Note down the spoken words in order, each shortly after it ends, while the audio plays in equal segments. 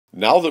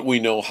Now that we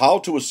know how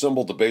to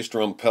assemble the bass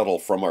drum pedal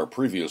from our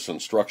previous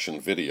instruction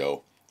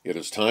video, it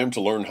is time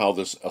to learn how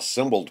this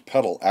assembled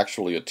pedal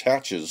actually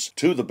attaches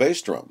to the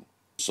bass drum.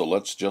 So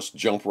let's just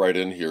jump right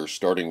in here,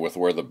 starting with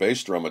where the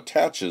bass drum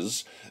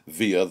attaches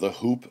via the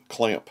hoop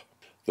clamp.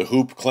 The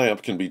hoop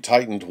clamp can be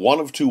tightened one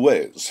of two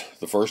ways.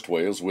 The first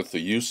way is with the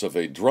use of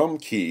a drum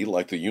key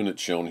like the unit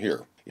shown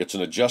here. It's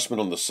an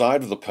adjustment on the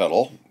side of the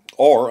pedal,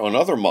 or on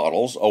other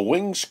models, a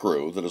wing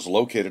screw that is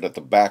located at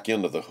the back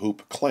end of the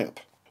hoop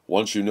clamp.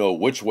 Once you know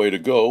which way to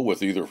go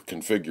with either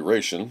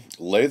configuration,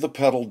 lay the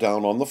pedal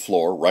down on the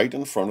floor right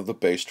in front of the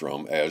bass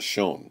drum as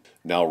shown.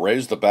 Now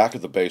raise the back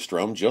of the bass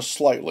drum just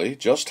slightly,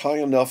 just high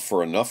enough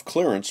for enough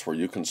clearance where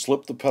you can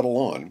slip the pedal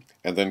on,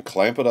 and then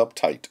clamp it up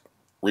tight.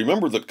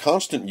 Remember that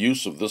constant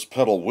use of this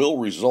pedal will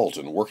result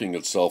in working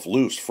itself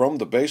loose from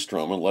the bass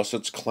drum unless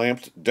it's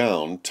clamped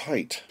down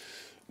tight.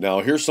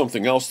 Now here's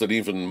something else that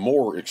even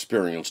more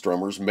experienced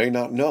drummers may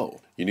not know.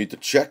 You need to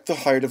check the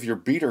height of your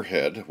beater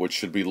head, which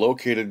should be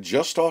located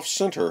just off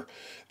center,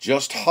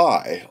 just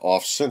high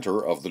off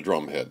center of the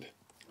drum head.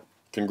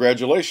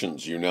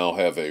 Congratulations, you now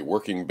have a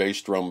working bass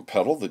drum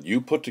pedal that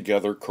you put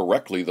together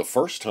correctly the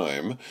first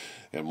time,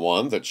 and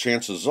one that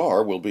chances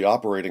are will be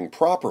operating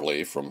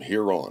properly from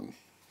here on.